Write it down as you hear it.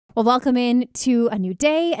Well, welcome in to a new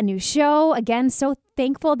day, a new show. Again, so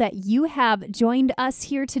thankful that you have joined us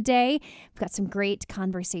here today. We've got some great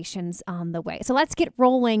conversations on the way. So let's get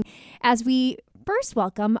rolling as we first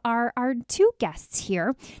welcome our two guests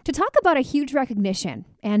here to talk about a huge recognition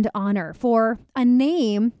and honor for a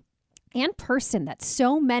name and person that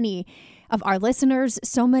so many of our listeners,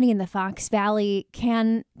 so many in the Fox Valley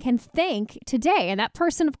can thank today. And that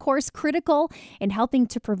person, of course, critical in helping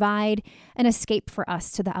to provide an escape for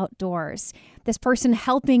us to the outdoors. This person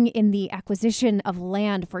helping in the acquisition of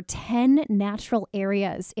land for 10 natural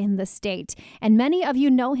areas in the state. And many of you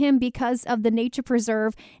know him because of the nature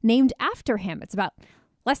preserve named after him. It's about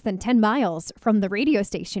less than 10 miles from the radio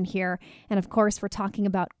station here. And of course, we're talking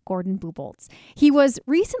about Gordon Bubolz. He was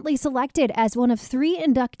recently selected as one of 3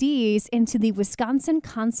 inductees into the Wisconsin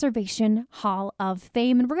Conservation Hall of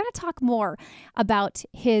Fame. And we're going to talk more about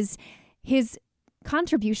his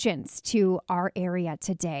contributions to our area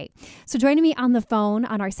today. So joining me on the phone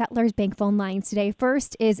on our Settlers Bank phone lines today,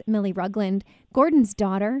 first is Millie Rugland, Gordon's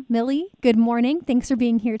daughter. Millie, good morning. Thanks for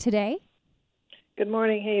being here today. Good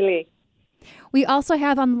morning, Hayley. We also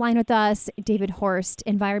have on the line with us David Horst,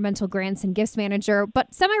 Environmental Grants and Gifts Manager,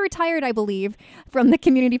 but semi-retired, I believe, from the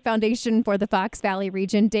Community Foundation for the Fox Valley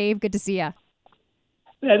region. Dave, good to see you.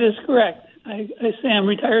 That is correct. I say I'm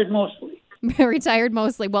retired mostly. Retired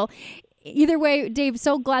mostly. Well, either way, Dave,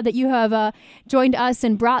 so glad that you have joined us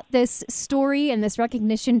and brought this story and this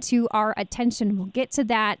recognition to our attention. We'll get to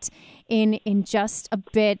that in just a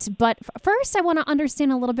bit. But first, I want to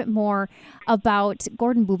understand a little bit more about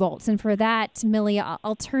Gordon Bubolz. And for that, Millie,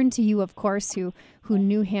 I'll turn to you, of course, who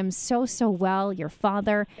knew him so well, your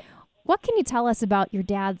father. What can you tell us about your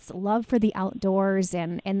dad's love for the outdoors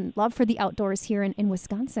and love for the outdoors here in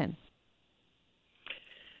Wisconsin?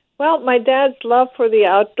 Well, my dad's love for the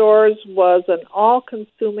outdoors was an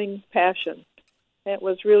all-consuming passion. It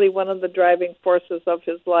was really one of the driving forces of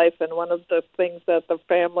his life and one of the things that the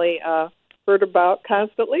family heard about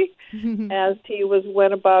constantly as he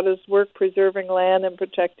went about his work preserving land and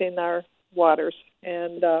protecting our waters.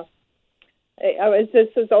 And this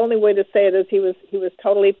is the only way to say it is he was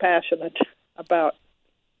totally passionate about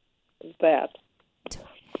that.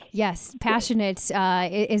 Yes, passionate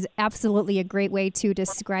is absolutely a great way to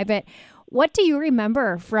describe it. What do you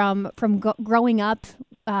remember from growing up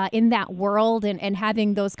in that world and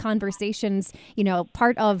having those conversations,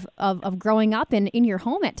 part of growing up and in your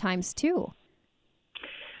home at times too?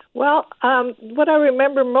 Well, what I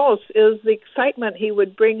remember most is the excitement he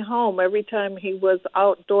would bring home every time he was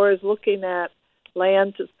outdoors looking at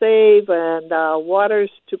land to save and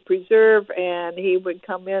waters to preserve, and he would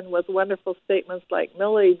come in with wonderful statements like,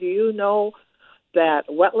 "Millie, do you know that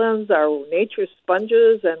wetlands are nature's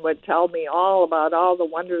sponges?" and would tell me all about all the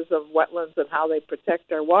wonders of wetlands and how they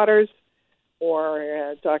protect our waters,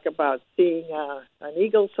 or talk about seeing an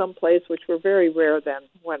eagle someplace, which were very rare then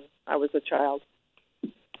when I was a child.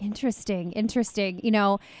 Interesting. And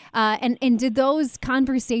did those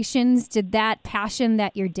conversations, did that passion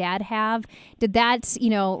that your dad have, did that,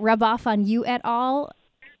 rub off on you at all?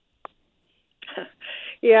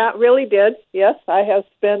 Yeah, it really did. Yes, I have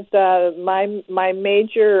spent my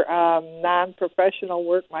major non-professional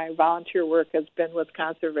work, my volunteer work has been with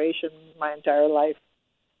conservation my entire life.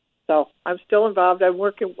 So I'm still involved. I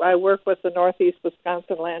work with the Northeast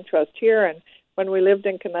Wisconsin Land Trust here, and when we lived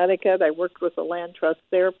in Connecticut, I worked with the land trust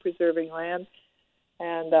there, preserving land.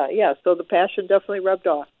 And so the passion definitely rubbed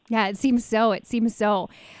off. Yeah, it seems so.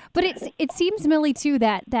 But it seems, Millie, too,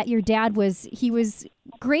 that your dad was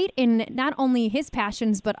great in not only his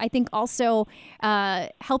passions, but I think also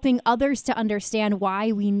helping others to understand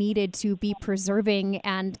why we needed to be preserving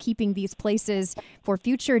and keeping these places for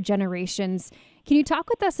future generations. Can you talk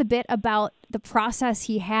with us a bit about the process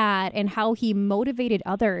he had and how he motivated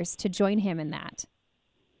others to join him in that?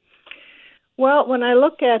 Well, when I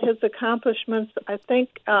look at his accomplishments, I think,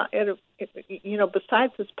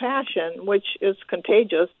 besides his passion, which is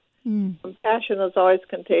contagious, passion is always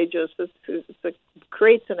contagious. It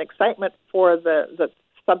creates an excitement for the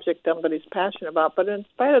subject somebody's passionate about. But in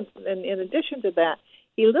addition to that,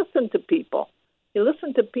 he listened to people. He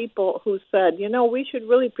listened to people who said, we should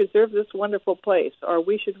really preserve this wonderful place, or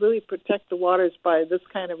we should really protect the waters by this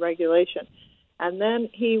kind of regulation. And then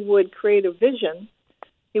he would create a vision.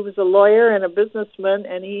 He was a lawyer and a businessman,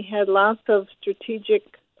 and he had lots of strategic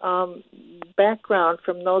background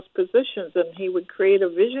from those positions. And he would create a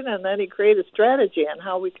vision, and then he'd create a strategy on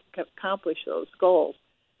how we could accomplish those goals.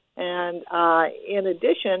 And in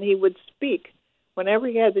addition, he would speak whenever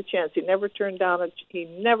he had the chance. He never turned down a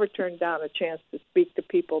chance to speak to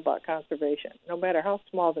people about conservation, no matter how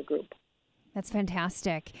small the group. That's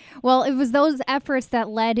fantastic. Well, it was those efforts that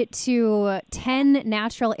led to 10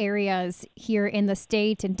 natural areas here in the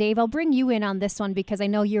state. And Dave, I'll bring you in on this one because I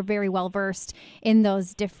know you're very well versed in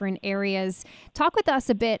those different areas. Talk with us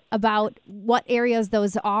a bit about what areas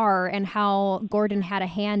those are and how Gordon had a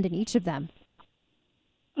hand in each of them.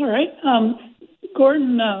 All right.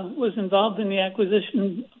 Gordon was involved in the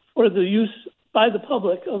acquisition for the use by the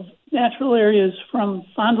public of natural areas from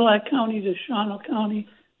Fond du Lac County to Shawano County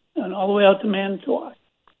and all the way out to Manitowoc.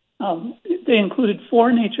 They included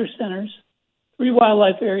 4 nature centers, 3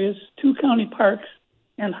 wildlife areas, 2 county parks,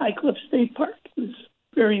 and High Cliff State Park was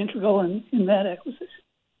very integral in that acquisition.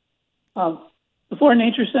 The 4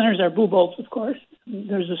 nature centers are Bubolz, of course.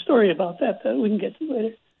 There's a story about that we can get to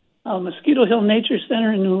later. Mosquito Hill Nature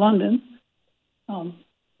Center in New London,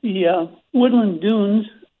 the Woodland Dunes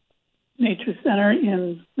Nature Center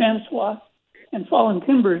in Manitowoc, and Fallen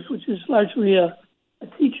Timbers, which is largely a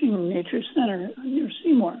teaching nature center near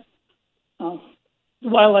Seymour. The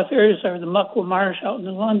wildlife areas are the Muckwa Marsh out in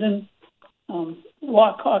New London,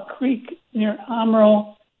 Wacaw Creek near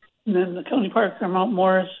Omro, and then the county parks are Mount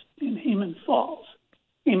Morris and Hayman Falls.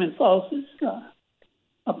 Hayman Falls is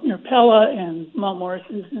up near Pella, and Mount Morris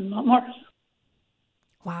is in Mount Morris.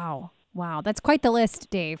 Wow. That's quite the list,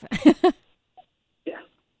 Dave. Yeah.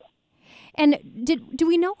 And do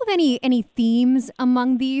we know of any themes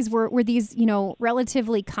among these? Were these,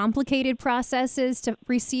 relatively complicated processes to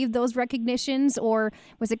receive those recognitions, or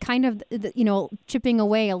was it kind of, chipping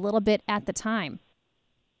away a little bit at the time?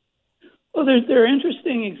 Well, there are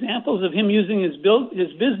interesting examples of him using his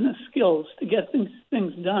business skills to get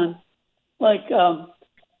things done. Like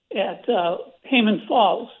at Hayman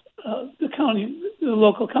Falls, the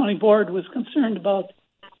local county board was concerned about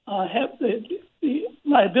the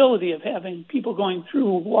liability of having people going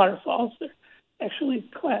through waterfalls. They're actually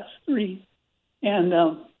class 3. And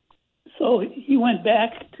so he went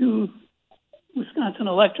back to Wisconsin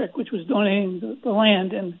Electric, which was donating the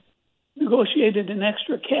land, and negotiated an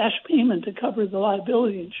extra cash payment to cover the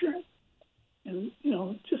liability insurance. And,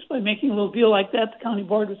 just by making a little deal like that, the county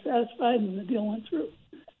board was satisfied and the deal went through.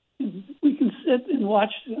 And we can sit and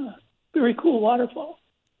watch very cool waterfalls.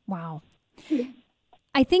 Wow.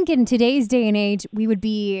 I think in today's day and age, we would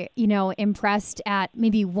be, impressed at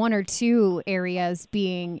maybe 1 or 2 areas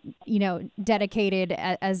being, dedicated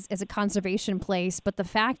as a conservation place. But the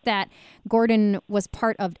fact that Gordon was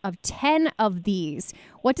part of 10 of these,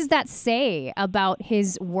 what does that say about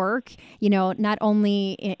his work, not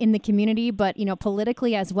only in the community, but,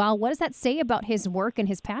 politically as well? What does that say about his work and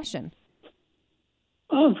his passion?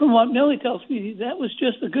 From what Millie tells me, that was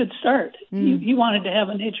just a good start. He wanted to have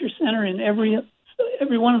a nature center in every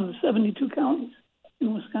one of the 72 counties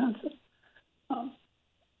in Wisconsin.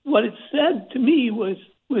 What it said to me was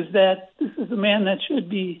that this is a man that should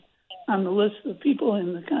be on the list of people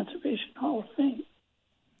in the Conservation Hall of Fame.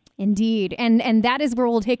 Indeed. And that is where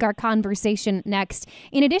we'll take our conversation next.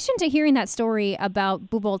 In addition to hearing that story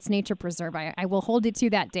about Bubolz Nature Preserve, I will hold it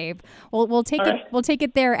to that, Dave. We'll take it. We'll take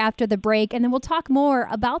it there after the break, and then we'll talk more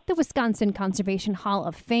about the Wisconsin Conservation Hall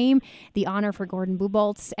of Fame, the honor for Gordon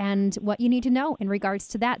Bubolz, and what you need to know in regards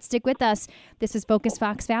to that. Stick with us. This is Focus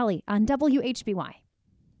Fox Valley on WHBY.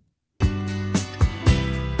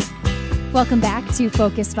 Welcome back to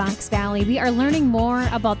Focus Fox Valley. We are learning more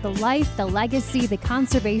about the life, the legacy, the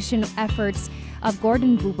conservation efforts of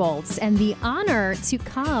Gordon Bubolz and the honor to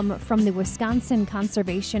come from the Wisconsin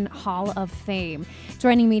Conservation Hall of Fame.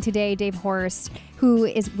 Joining me today, Dave Horst, who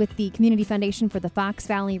is with the Community Foundation for the Fox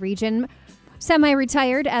Valley region,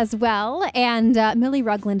 semi-retired as well, and Millie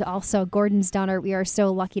Rugland, also Gordon's daughter. We are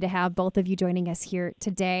so lucky to have both of you joining us here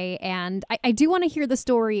today. And I do want to hear the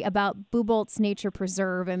story about Bubolz Nature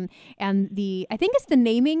Preserve and the, I think it's the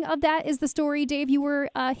naming of that is the story, Dave, you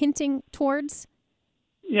were hinting towards?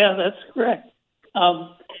 Yeah, that's correct.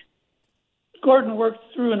 Gordon worked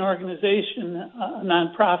through an organization, a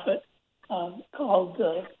nonprofit called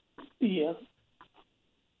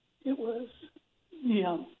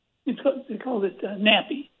they called it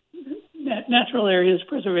NAPI, Natural Areas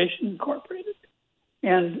Preservation Incorporated.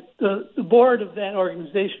 And the board of that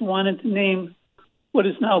organization wanted to name what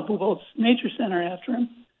is now Bubolz Nature Center after him,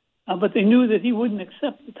 but they knew that he wouldn't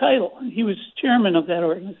accept the title. And he was chairman of that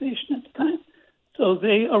organization at the time. So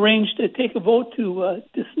they arranged to take a vote to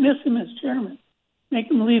dismiss him as chairman, make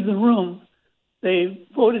him leave the room. They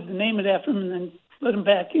voted to name it after him and then let him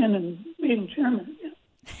back in and made him chairman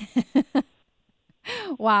again.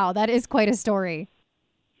 Wow, that is quite a story.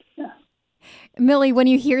 Yeah. Millie, when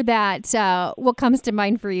you hear that, what comes to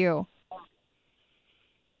mind for you?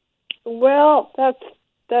 Well,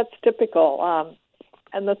 that's typical.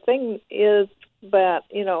 And the thing is, But,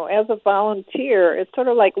 as a volunteer, it's sort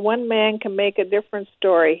of like one man can make a different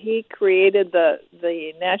story. He created the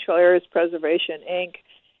Natural Areas Preservation, Inc.,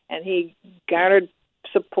 and he garnered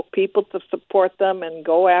people to support them and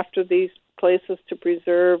go after these places to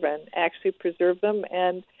preserve and actually preserve them.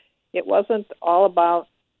 And it wasn't all about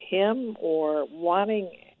him or wanting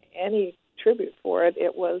any tribute for it.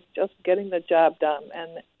 It was just getting the job done,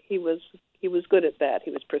 and he was good at that.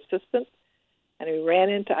 He was persistent, and he ran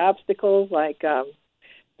into obstacles like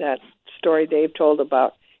that story Dave told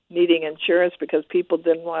about needing insurance because people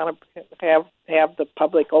didn't want to have the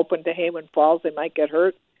public open to Hayman Falls; they might get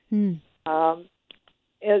hurt.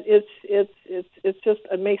 It's just,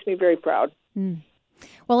 it makes me very proud.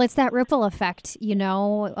 Well, it's that ripple effect,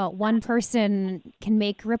 one person can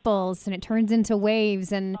make ripples and it turns into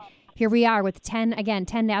waves. And here we are with 10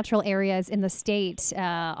 natural areas in the state,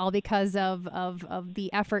 all because of the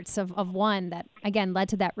efforts of one that, again, led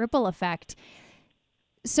to that ripple effect.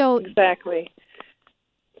 So exactly.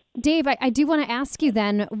 Dave, I do want to ask you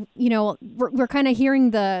then, we're kind of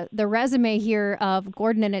hearing the resume here of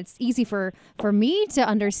Gordon, and it's easy for me to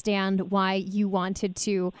understand why you wanted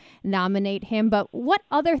to nominate him. But what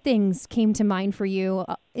other things came to mind for you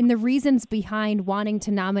in the reasons behind wanting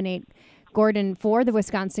to nominate Gordon for the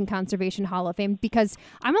Wisconsin Conservation Hall of Fame? Because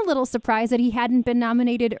I'm a little surprised that he hadn't been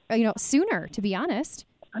nominated, sooner, to be honest.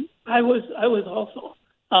 I was also.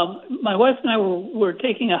 My wife and I were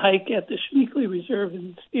taking a hike at the Schmeeckley Reserve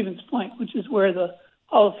in Stevens Point, which is where the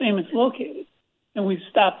Hall of Fame is located. And we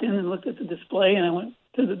stopped in and looked at the display, and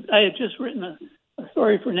I had just written a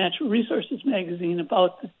story for Natural Resources magazine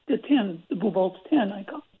about the Bubolz 10, I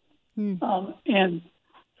call it. And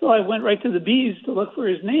so I went right to the bees to look for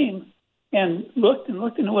his name and looked, and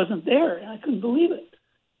it wasn't there. And I couldn't believe it.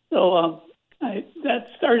 So that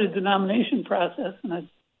started the nomination process, and I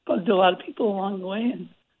bugged a lot of people along the way, and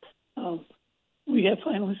we have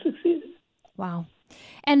finally succeeded. Wow.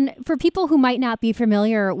 And for people who might not be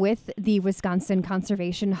familiar with the Wisconsin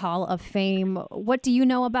Conservation Hall of Fame, what do you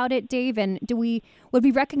know about it, Dave? And would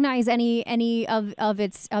we recognize any of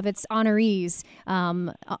its honorees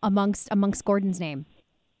amongst Gordon's name?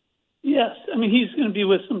 Yes, I mean, he's going to be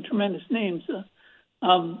with some tremendous names.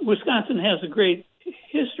 Wisconsin has a great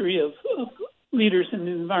history of leaders in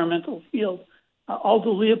the environmental field.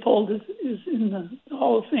 Aldo Leopold is in the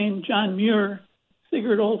Hall of Fame. John Muir,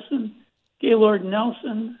 Sigurd Olson, Gaylord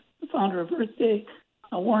Nelson, the founder of Earth Day,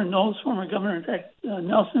 Warren Knowles, former governor. In fact,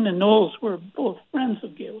 Nelson and Knowles were both friends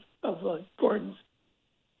of Gordon's.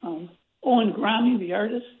 Owen Grommy, the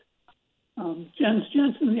artist. Jens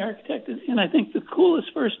Jensen, the architect. And I think the coolest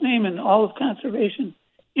first name in all of conservation,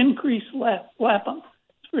 Increase Lapham.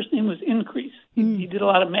 His first name was Increase. He did a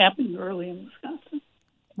lot of mapping early in Wisconsin.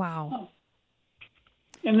 Wow.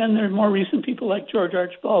 And then there are more recent people like George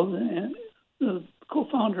Archibald, and the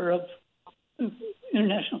co-founder of the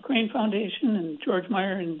International Crane Foundation, and George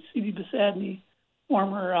Meyer and C.D. Basadny,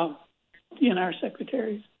 former DNR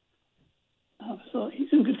secretaries. So he's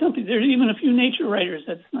in good company. There's even a few nature writers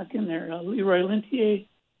that snuck in there. Leroy Lintier,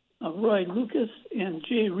 Roy Lucas, and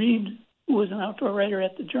Jay Reed, who was an outdoor writer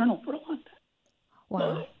at the Journal for a long time.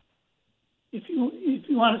 Wow. So if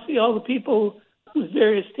you want to see all the people with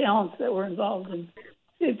various talents that were involved in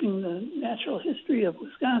shaping the natural history of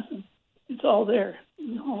Wisconsin, it's all there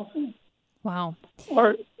in the Hall of Fame. Wow.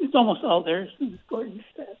 Or it's almost all there since Gordon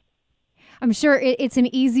said. I'm sure it's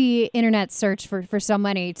an easy internet search for so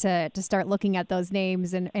many to start looking at those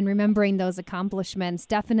names and remembering those accomplishments,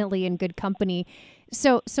 definitely in good company.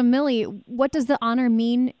 So Millie, what does the honor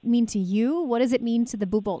mean to you? What does it mean to the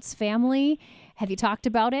Bubolz family? Have you talked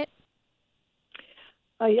about it?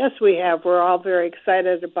 Yes, we have. We're all very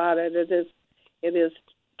excited about it. It is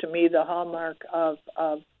to me the hallmark of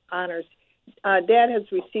honors. Dad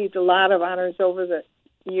has received a lot of honors over the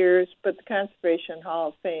years, but the Conservation Hall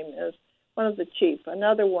of Fame is one of the chief.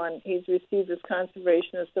 Another one, he's received as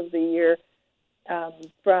Conservationist of the Year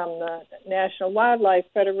from the National Wildlife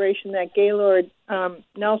Federation that Gaylord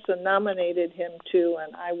Nelson nominated him to,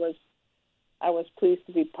 and I was pleased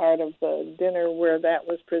to be part of the dinner where that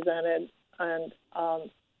was presented. And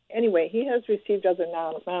anyway, he has received other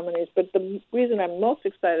nominees, but the reason I'm most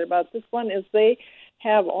excited about this one is they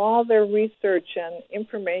have all their research and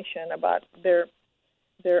information about their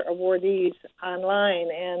awardees online,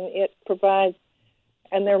 and it provides,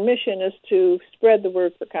 and their mission is to spread the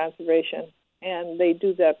word for conservation, and they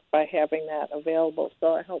do that by having that available.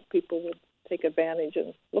 So I hope people would take advantage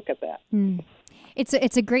and look at that.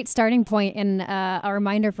 It's a great starting point and a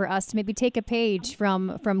reminder for us to maybe take a page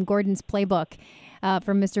from Gordon's playbook,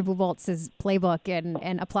 from Mr. Bubolz's playbook,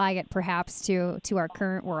 and apply it perhaps to our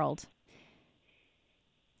current world.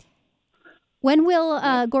 When will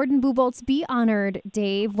Gordon Bubolz be honored,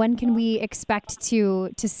 Dave? When can we expect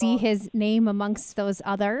to see his name amongst those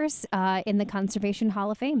others in the Conservation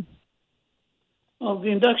Hall of Fame? Well,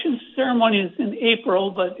 the induction ceremony is in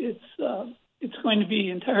April, but it's going to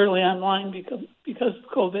be entirely online because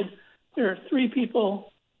of COVID. There are 3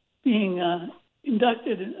 people being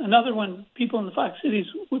inducted. Another one, people in the Fox Cities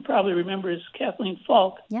would probably remember, is Kathleen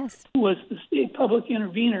Falk, yes, who was the state public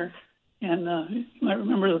intervener. And you might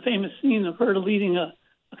remember the famous scene of her leading a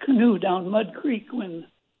canoe down Mud Creek when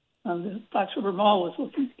the Fox River Mall was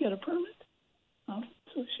looking to get a permit.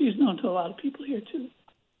 So she's known to a lot of people here, too.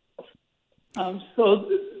 So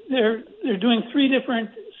they're doing 3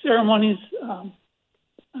 different ceremonies on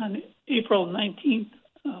April 19th,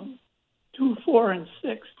 2, 4, and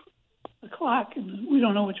 6 o'clock, and we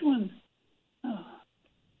don't know which one.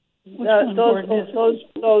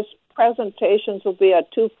 Those presentations will be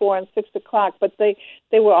at 2, 4, and 6 o'clock, but they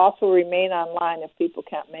will also remain online if people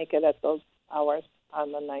can't make it at those hours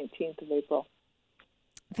on the 19th of April.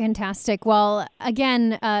 Fantastic. Well,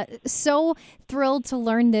 again, so thrilled to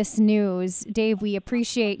learn this news. Dave, we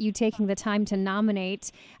appreciate you taking the time to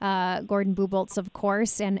nominate Gordon Bubolz, of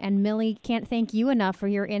course. And Millie, can't thank you enough for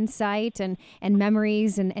your insight and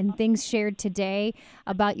memories and things shared today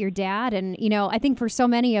about your dad. And, you know, I think for so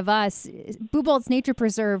many of us, Bubolz Nature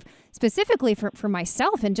Preserve, specifically for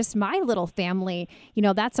myself and just my little family, you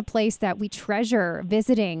know, that's a place that we treasure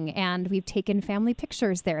visiting, and we've taken family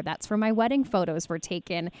pictures there. That's where my wedding photos were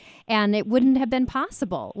taken. And it wouldn't have been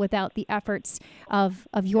possible without the efforts of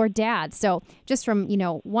your dad. So just from, you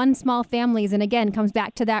know, one small families, and again, comes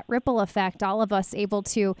back to that ripple effect, all of us able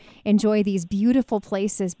to enjoy these beautiful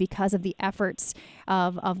places because of the efforts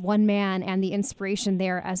of one man and the inspiration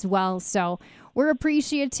there as well. So we're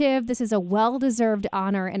appreciative. This is a well-deserved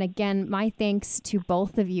honor. And again, my thanks to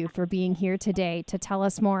both of you for being here today to tell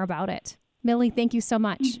us more about it. Millie, thank you so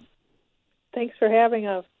much. Thanks for having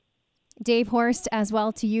us. Dave, Horst, as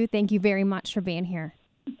well to you. Thank you very much for being here.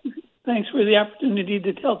 Thanks for the opportunity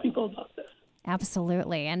to tell people about this.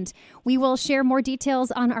 Absolutely. And we will share more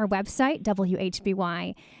details on our website,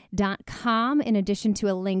 WHBY.com, in addition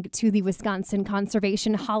to a link to the Wisconsin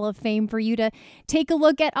Conservation Hall of Fame for you to take a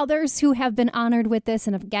look at others who have been honored with this.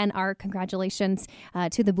 And again, our congratulations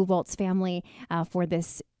to the Bubolz family for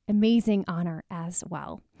this amazing honor as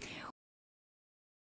well.